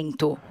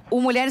movimento. O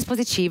Mulheres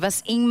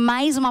Positivas, em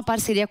mais uma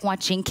parceria com a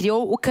TIM,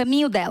 criou o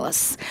Caminho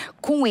Delas.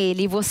 Com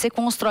ele, você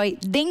constrói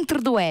dentro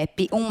do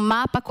app um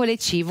mapa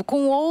coletivo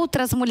com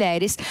outras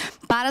mulheres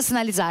para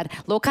sinalizar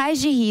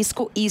locais de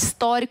risco e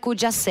histórico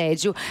de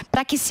assédio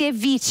para que se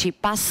evite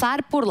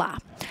passar por lá.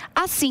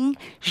 Assim,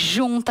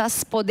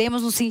 juntas,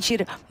 podemos nos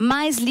sentir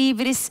mais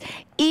livres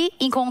e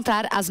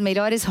encontrar as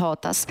melhores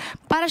rotas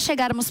para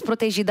chegarmos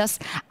protegidas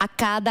a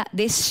cada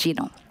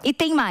destino. E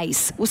tem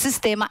mais, o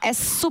sistema é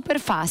super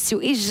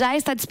fácil e já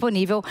está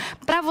disponível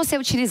para você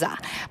utilizar.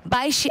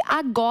 Baixe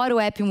agora o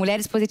app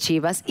Mulheres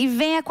Positivas e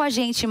venha com a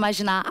gente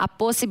imaginar a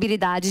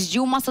possibilidade de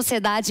uma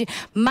sociedade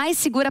mais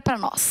segura para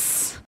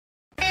nós.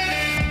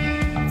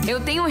 Eu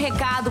tenho um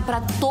recado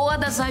para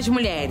todas as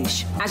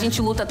mulheres. A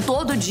gente luta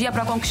todo dia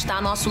para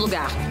conquistar nosso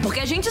lugar, porque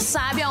a gente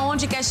sabe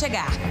aonde quer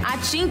chegar. A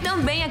TIM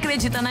também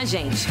acredita na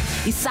gente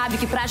e sabe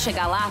que para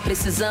chegar lá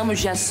precisamos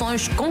de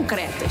ações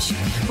concretas.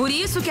 Por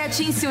isso que a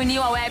TIM se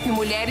uniu ao app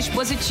Mulheres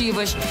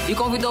Positivas e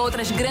convidou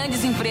outras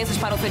grandes empresas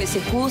para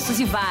oferecer cursos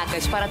e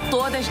vagas para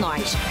todas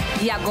nós.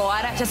 E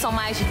agora já são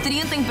mais de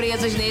 30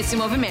 empresas nesse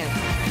movimento.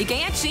 E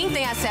quem é TIM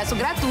tem acesso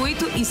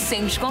gratuito e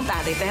sem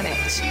descontar da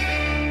internet.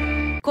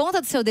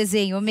 Conta do seu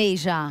desenho,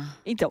 Meija.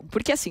 Então,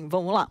 porque assim,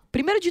 vamos lá.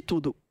 Primeiro de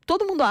tudo,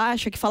 todo mundo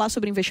acha que falar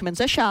sobre investimentos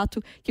é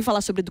chato, que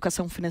falar sobre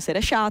educação financeira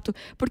é chato,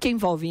 porque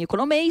envolve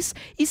economês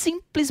e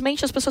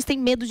simplesmente as pessoas têm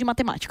medo de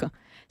matemática.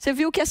 Você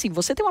viu que assim,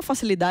 você tem uma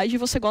facilidade e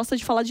você gosta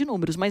de falar de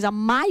números, mas a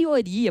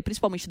maioria,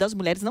 principalmente das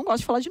mulheres, não gosta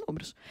de falar de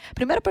números.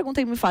 Primeira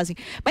pergunta que me fazem,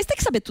 mas tem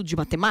que saber tudo de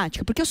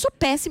matemática? Porque eu sou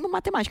péssima em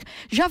matemática.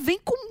 Já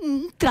vem com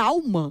um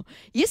trauma.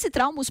 E esse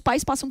trauma os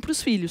pais passam para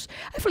os filhos.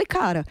 Aí eu falei,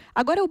 cara,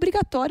 agora é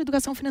obrigatório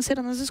educação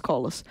financeira nas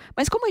escolas.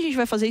 Mas como a gente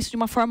vai fazer isso de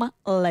uma forma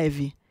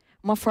leve?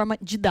 Uma forma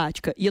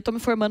didática. E eu estou me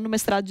formando no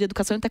mestrado de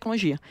Educação e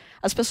Tecnologia.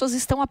 As pessoas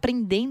estão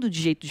aprendendo de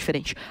jeito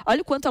diferente.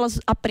 Olha o quanto elas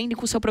aprendem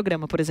com o seu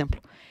programa, por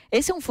exemplo.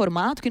 Esse é um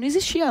formato que não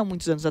existia há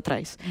muitos anos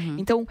atrás.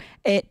 Então,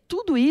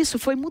 tudo isso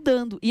foi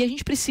mudando. E a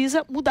gente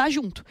precisa mudar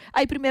junto.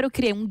 Aí, primeiro, eu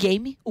criei um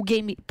game. O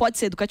game pode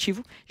ser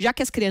educativo. Já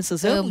que as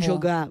crianças amam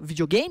jogar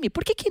videogame,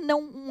 por que não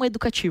um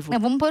educativo?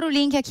 Vamos pôr o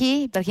link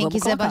aqui, para quem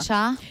quiser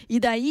baixar. E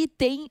daí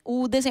tem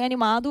o desenho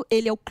animado.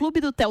 Ele é o Clube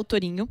do Theo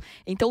Torinho.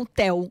 Então, o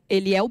Theo,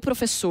 ele é o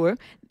professor.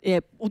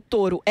 O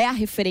Toro é a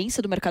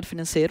referência do mercado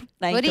financeiro,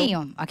 né?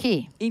 Torinho,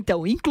 aqui.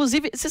 Então,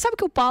 inclusive, você sabe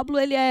que o Pablo,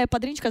 ele é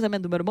padrinho de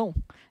casamento do meu irmão?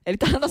 Ele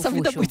tá na nossa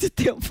vida há muito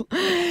tempo.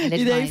 Ele é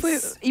e daí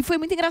demais. foi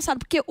muito engraçado,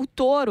 porque o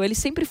Toro, ele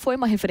sempre foi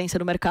uma referência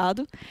no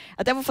mercado.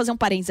 Até vou fazer um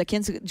parênteses aqui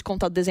antes de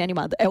contar o desenho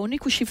animado. É o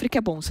único chifre que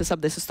é bom, você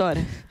sabe dessa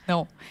história?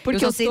 Não.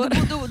 Porque eu só sei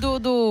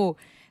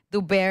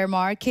do bear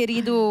market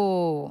e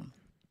do...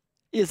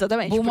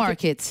 Exatamente. Bull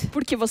market.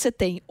 Porque você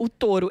tem o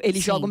touro, ele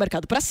joga o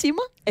mercado pra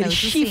cima, ele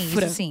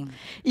chifra. Sim.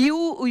 E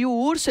o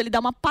urso, ele dá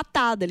uma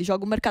patada, ele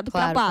joga o mercado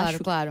pra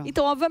baixo. Claro.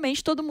 Então,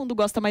 obviamente, todo mundo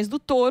gosta mais do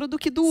touro do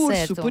que do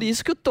urso. Por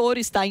isso que o touro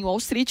está em Wall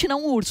Street e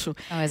não o urso.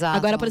 Não, exato.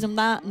 Agora, por exemplo,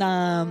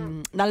 na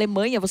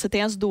Alemanha, você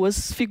tem as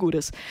duas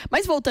figuras.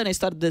 Mas voltando à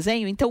história do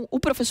desenho, então, o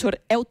professor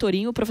é o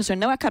tourinho, o professor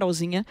não é a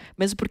Carolzinha,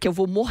 mesmo porque eu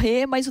vou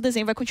morrer, mas o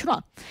desenho vai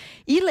continuar.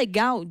 E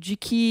legal de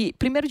que,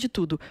 primeiro de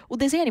tudo, o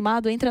desenho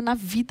animado entra na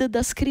vida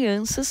das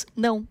crianças.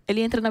 Não,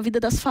 ele entra na vida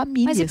das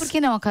famílias. Mas e por que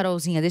não a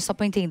Carolzinha? Deixa só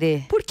pra eu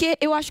entender. Porque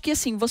eu acho que,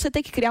 assim, você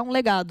tem que criar um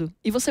legado.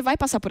 E você vai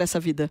passar por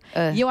essa vida.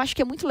 E eu acho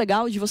que é muito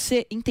legal de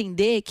você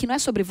entender que não é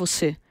sobre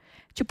você.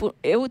 Tipo,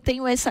 eu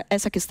tenho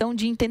essa questão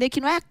de entender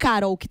que não é a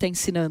Carol que tá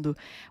ensinando.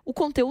 O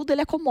conteúdo,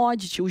 ele é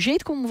commodity. O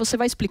jeito como você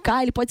vai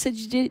explicar, ele pode ser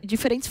de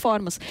diferentes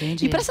formas.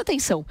 Entendi. E presta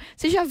atenção.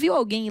 Você já viu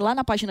alguém lá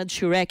na página do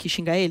Shrek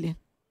xingar ele?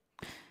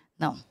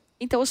 Não.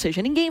 Então, ou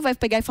seja, ninguém vai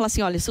pegar e falar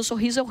assim, olha, seu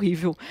sorriso é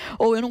horrível,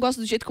 ou eu não gosto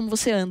do jeito como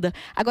você anda.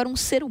 Agora, um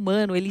ser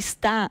humano, ele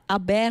está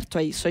aberto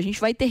a isso. A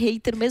gente vai ter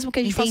hater, mesmo que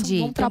a gente faça um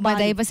bom trabalho.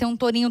 Mas daí vai ser um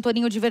tourinho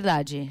de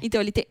verdade.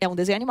 Então, ele é um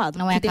desenho animado.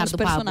 Não é a cara do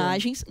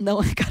personagens.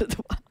 Não é a cara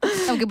do Pablo.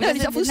 Não, porque ele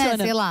já funciona.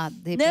 Né, sei lá,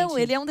 de repente. Não,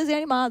 ele é um desenho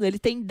animado. Ele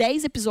tem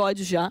 10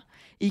 episódios já.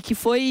 E que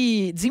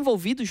foi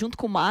desenvolvido junto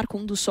com o Marco,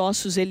 um dos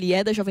sócios, ele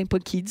é da Jovem Pan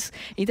Kids.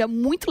 Então é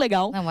muito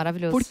legal. Não,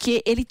 maravilhoso.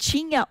 Porque ele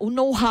tinha o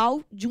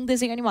know-how de um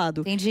desenho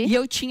animado. Entendi. E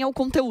eu tinha o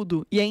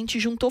conteúdo. E a gente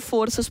juntou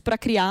forças pra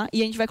criar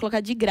e a gente vai colocar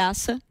de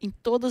graça em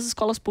todas as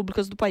escolas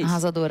públicas do país.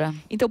 Arrasadora.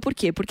 Então por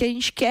quê? Porque a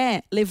gente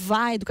quer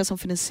levar a educação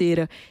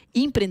financeira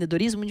e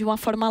empreendedorismo de uma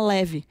forma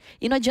leve.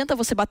 E não adianta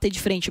você bater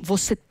de frente.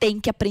 Você tem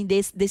que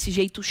aprender desse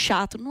jeito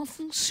chato. Não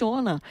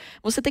funciona.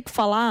 Você tem que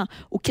falar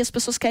o que as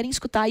pessoas querem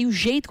escutar e o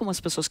jeito como as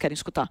pessoas querem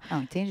escutar.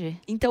 Entendi.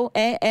 Então,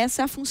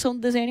 essa é a função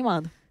do desenho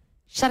animado.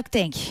 Shark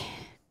Tank.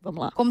 Vamos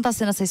lá. Como tá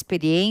sendo essa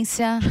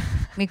experiência?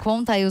 Me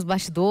conta aí os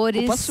bastidores.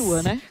 Culpa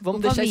sua, né?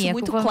 Vamos Culpa deixar minha, isso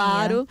muito culpa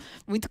claro. minha.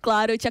 Muito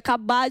claro. Eu tinha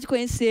acabado de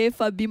conhecer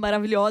Fabi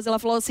maravilhosa. Ela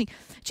falou assim,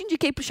 te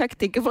indiquei pro Shark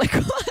Tank. Eu falei,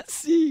 como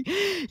assim?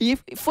 E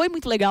foi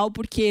muito legal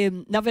porque,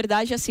 na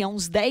verdade, assim, há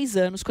uns 10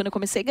 anos, quando eu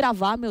comecei a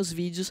gravar meus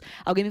vídeos,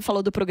 alguém me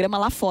falou do programa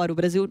lá fora. O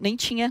Brasil nem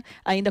tinha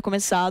ainda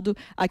começado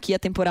aqui a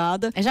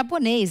temporada. É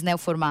japonês, né, o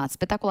formato.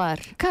 Espetacular.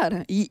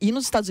 Cara, e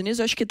nos Estados Unidos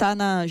eu acho que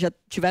já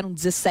tiveram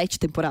 17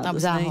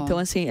 temporadas, né? Então,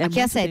 assim, aqui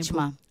é a muito tempo.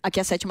 7ª. Aqui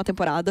é a 7ª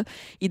temporada.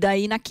 E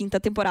daí, na 5ª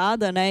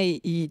temporada, né?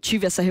 E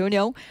tive essa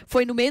reunião.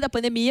 Foi no meio da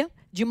pandemia.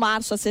 De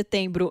março a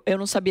setembro, eu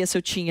não sabia se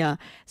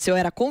eu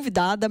era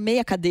convidada,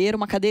 meia cadeira,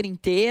 uma cadeira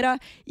inteira.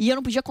 E eu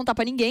não podia contar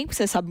pra ninguém, porque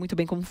você sabe muito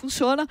bem como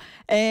funciona.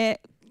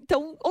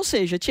 Então, ou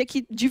seja, tinha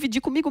que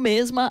dividir comigo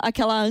mesma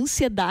aquela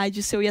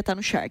ansiedade se eu ia estar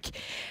no Shark.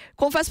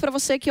 Confesso pra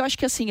você que eu acho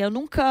que, assim, eu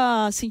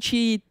nunca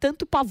senti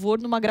tanto pavor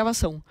numa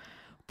gravação.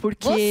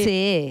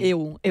 Porque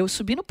eu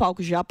subi no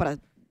palco já pra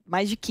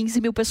mais de 15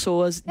 mil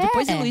pessoas.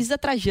 Depois de Luísa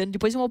Trajano,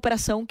 depois de uma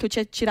operação que eu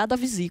tinha tirado a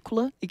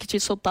vesícula e que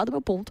tinha soltado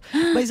meu ponto.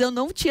 Mas eu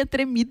não tinha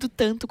tremido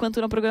tanto quanto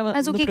no programa.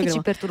 Mas o que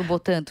te perturbou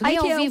tanto? Nem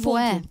ao vivo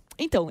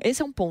Então,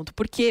 esse é um ponto.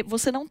 Porque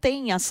você não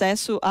tem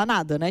acesso a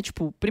nada, né?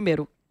 Tipo,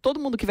 primeiro, todo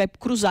mundo que vai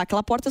cruzar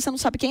aquela porta, você não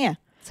sabe quem é.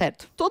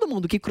 Certo. Todo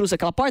mundo que cruza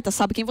aquela porta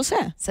sabe quem você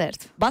é.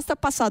 Certo. Basta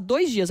passar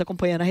 2 dias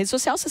acompanhando a rede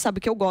social, você sabe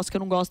o que eu gosto, o que eu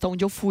não gosto,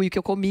 onde eu fui, o que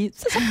eu comi.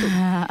 Você sabe tudo.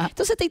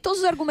 Então você tem todos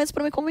os argumentos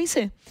para me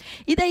convencer.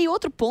 E daí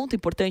outro ponto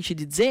importante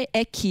de dizer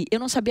é que eu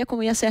não sabia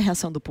como ia ser a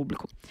reação do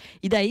público.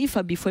 E daí,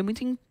 Fabi, foi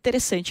muito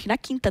interessante que na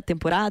 5ª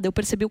temporada eu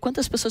percebi o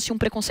quanto as pessoas tinham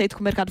preconceito com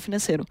o mercado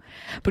financeiro.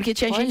 Porque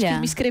tinha gente que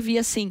me escrevia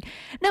assim,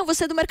 não,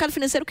 você é do mercado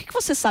financeiro, o que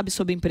você sabe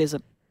sobre a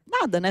empresa?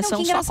 Nada, né? Não,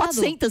 são só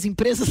 400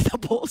 empresas da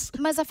Bolsa.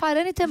 Mas a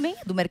Farane também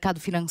é do mercado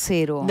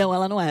financeiro. Não,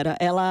 ela não era.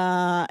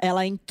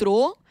 Ela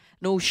entrou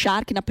no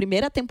Shark na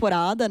 1ª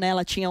temporada, né?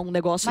 Ela tinha um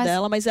negócio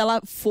dela, mas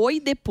ela foi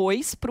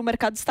depois pro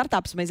mercado de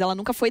startups. Mas ela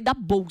nunca foi da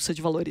Bolsa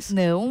de Valores.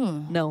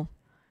 Não? Não.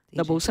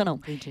 Da Bolsa, não.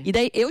 Entendi. E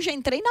daí, eu já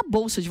entrei na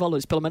Bolsa de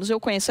Valores. Pelo menos eu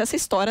conheço essa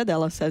história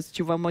dela. Se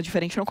tiver uma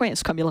diferente, eu não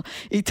conheço, Camila.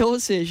 Então, ou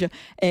seja,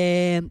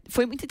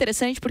 foi muito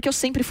interessante porque eu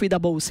sempre fui da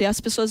Bolsa. E as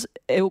pessoas...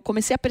 Eu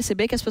comecei a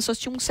perceber que as pessoas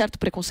tinham um certo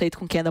preconceito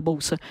com quem é da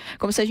Bolsa.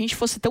 Como se a gente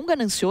fosse tão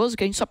ganancioso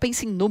que a gente só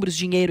pensa em números,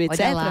 dinheiro,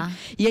 etc.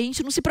 E a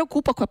gente não se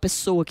preocupa com a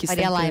pessoa que está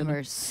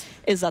entrando.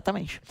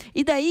 Exatamente.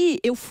 E daí,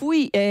 eu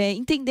fui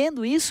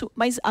entendendo isso.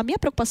 Mas a minha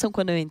preocupação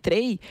quando eu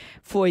entrei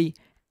foi...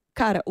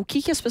 Cara, o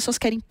que as pessoas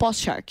querem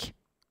pós-Shark?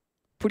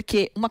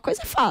 Porque uma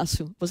coisa é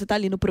fácil, você tá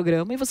ali no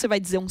programa e você vai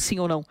dizer um sim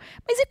ou não.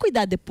 Mas e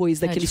cuidar depois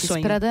daquele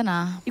sonho? Pra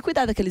danar. E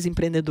cuidar daqueles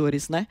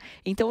empreendedores, né?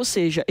 Então, ou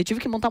seja, eu tive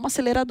que montar uma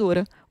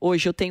aceleradora.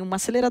 Hoje eu tenho uma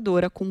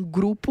aceleradora com um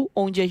grupo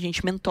onde a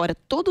gente mentora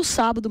todo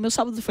sábado. Meu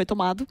sábado foi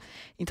tomado,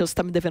 então você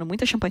tá me devendo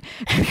muita champanhe.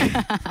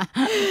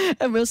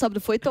 O meu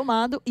sábado foi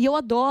tomado e eu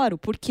adoro,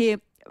 porque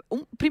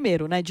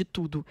primeiro, né, de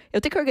tudo, eu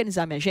tenho que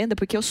organizar minha agenda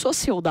porque eu sou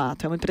CEO da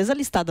Atom, é uma empresa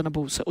listada na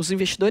bolsa. Os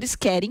investidores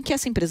querem que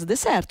essa empresa dê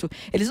certo.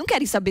 Eles não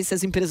querem saber se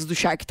as empresas do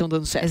Shark estão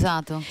dando certo.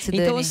 Exato.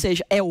 Então, ou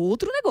seja, é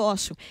outro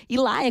negócio. E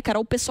lá é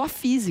Carol pessoa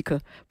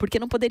física, porque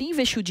não poderia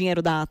investir o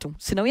dinheiro da Atom,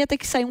 senão ia ter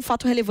que sair um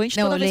fato relevante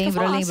toda vez que eu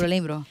falasse. Eu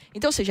lembro.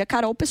 Então, ou seja, é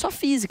Carol pessoa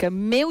física,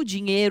 meu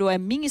dinheiro, é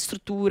minha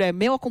estrutura, é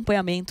meu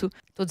acompanhamento.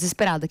 Tô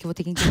desesperada que eu vou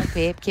ter que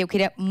interromper, porque eu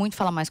queria muito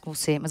falar mais com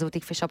você, mas eu vou ter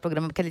que fechar o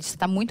programa, porque a Letícia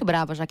tá muito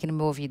brava já aqui no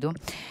meu ouvido.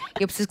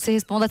 E eu preciso que você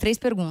responda 3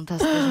 perguntas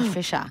pra gente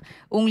fechar.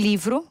 Um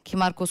livro que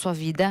marcou sua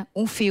vida,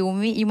 um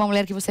filme e uma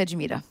mulher que você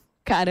admira.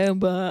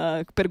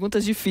 Caramba,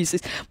 perguntas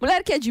difíceis.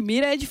 Mulher que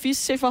admira é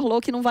difícil, você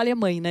falou que não vale a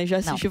mãe, né? Já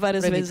assisti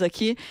várias vezes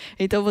aqui,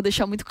 então eu vou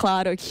deixar muito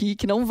claro aqui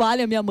que não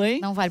vale a minha mãe.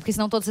 Não vale, porque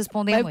senão todos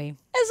respondem a mãe.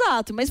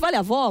 Exato, mas vale a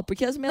avó,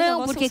 porque as minhas avós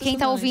não, porque quem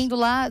tá ouvindo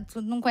lá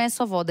não conhece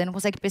sua avó, daí não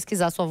consegue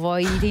pesquisar a sua avó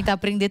e tentar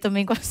aprender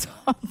também com a sua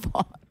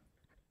avó.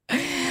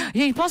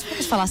 Gente, posso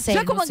falar sério?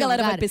 Já como a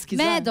galera vai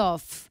pesquisar?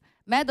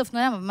 Madoff não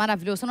é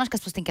maravilhoso? Você não acha que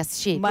as pessoas têm que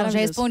assistir? Então, já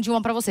respondi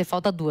uma pra você,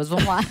 falta 2,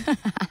 vamos lá.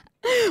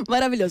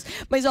 Maravilhoso.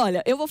 Mas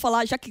olha, eu vou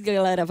falar, já que a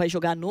galera vai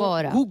jogar no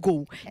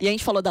Google, e a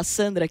gente falou da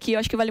Sandra aqui, eu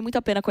acho que vale muito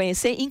a pena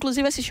conhecer,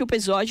 inclusive assistir o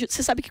episódio.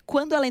 Você sabe que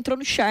quando ela entrou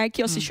no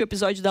Shark, eu assisti o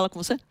episódio dela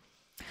com você?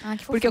 Ah,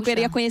 que porque eu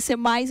queria conhecer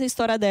mais a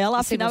história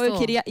dela. Você afinal, gostou? eu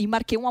queria e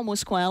marquei um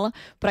almoço com ela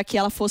para que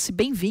ela fosse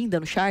bem-vinda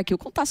no Shark. Eu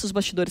contasse os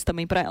bastidores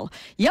também para ela.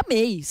 E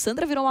amei.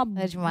 Sandra virou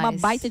uma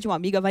baita de uma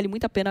amiga. Vale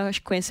muito a pena, acho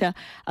que conhecer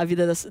a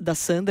vida da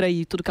Sandra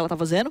e tudo que ela tá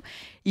fazendo.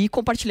 E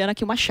compartilhando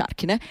aqui uma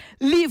Shark, né?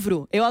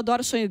 Livro. Eu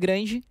adoro Sonho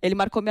Grande. Ele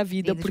marcou minha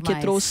vida porque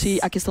trouxe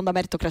a questão da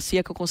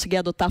meritocracia que eu consegui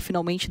adotar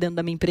finalmente dentro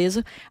da minha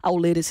empresa ao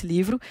ler esse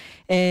livro.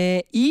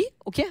 E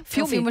o quê?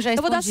 Filme.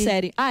 Eu vou dar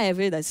série. Ah, é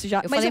verdade.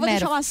 Mas eu vou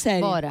deixar uma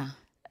série. Bora.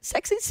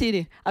 Sex and the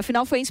City.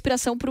 Afinal, foi a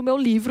inspiração pro meu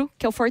livro,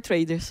 que é o For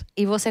Traders.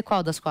 E você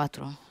qual das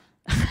 4? Vou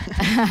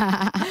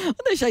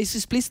deixar isso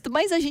explícito,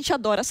 mas a gente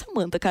adora a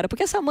Samantha, cara.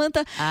 Porque a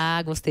Samantha... Ah,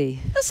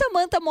 gostei. A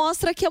Samantha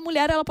mostra que a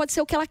mulher, ela pode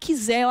ser o que ela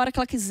quiser, a hora que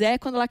ela quiser,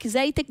 quando ela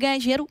quiser, e ter que ganhar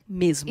dinheiro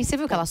mesmo. E você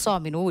viu que ela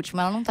some no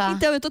último? Ela não tá.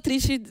 Então, eu tô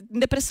triste, em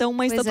depressão,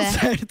 mas tá tudo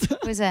certo.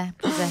 Pois é.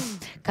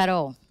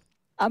 Carol.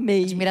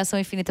 Amei. Admiração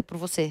infinita por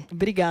você.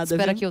 Obrigada.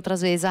 Espero que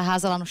outras vezes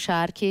arrasa lá no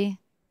Shark.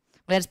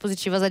 Mulheres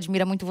Positivas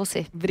admira muito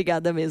você.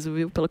 Obrigada mesmo,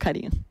 viu, pelo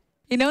carinho.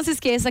 E não se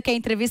esqueça que a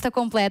entrevista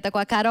completa com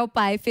a Carol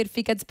Pfeiffer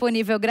fica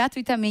disponível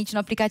gratuitamente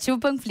no aplicativo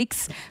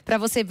Panflix para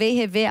você ver e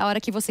rever a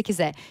hora que você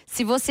quiser.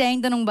 Se você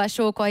ainda não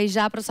baixou, corre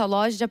já para sua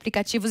loja de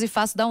aplicativos e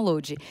faça o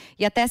download.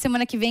 E até a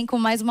semana que vem com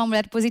mais uma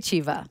Mulher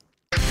Positiva.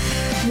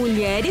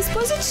 Mulheres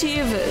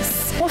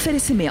Positivas.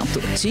 Oferecimento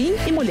TIM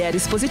e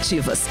Mulheres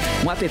Positivas.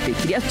 Um app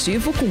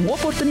criativo com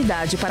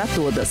oportunidade para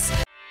todas.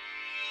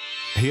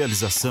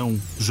 Realização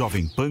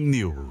Jovem Pan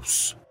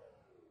News.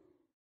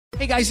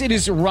 Hey guys, it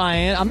is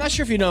Ryan. I'm not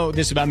sure if you know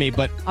this about me,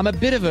 but I'm a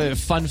bit of a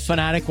fun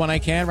fanatic when I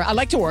can. I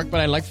like to work, but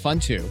I like fun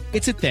too.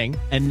 It's a thing.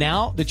 And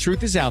now the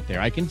truth is out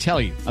there. I can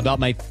tell you about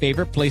my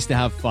favorite place to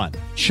have fun.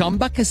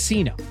 Chumba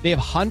Casino. They have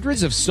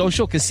hundreds of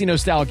social casino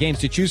style games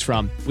to choose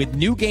from with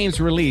new games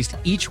released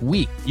each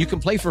week. You can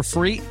play for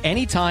free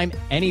anytime,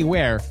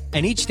 anywhere.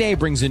 And each day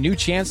brings a new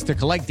chance to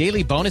collect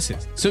daily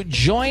bonuses. So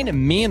join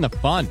me in the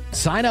fun.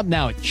 Sign up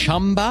now at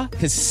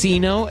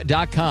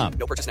ChumbaCasino.com.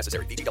 No purchase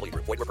necessary. VGW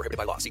Group. Void where prohibited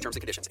by law. See terms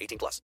and conditions. 18+.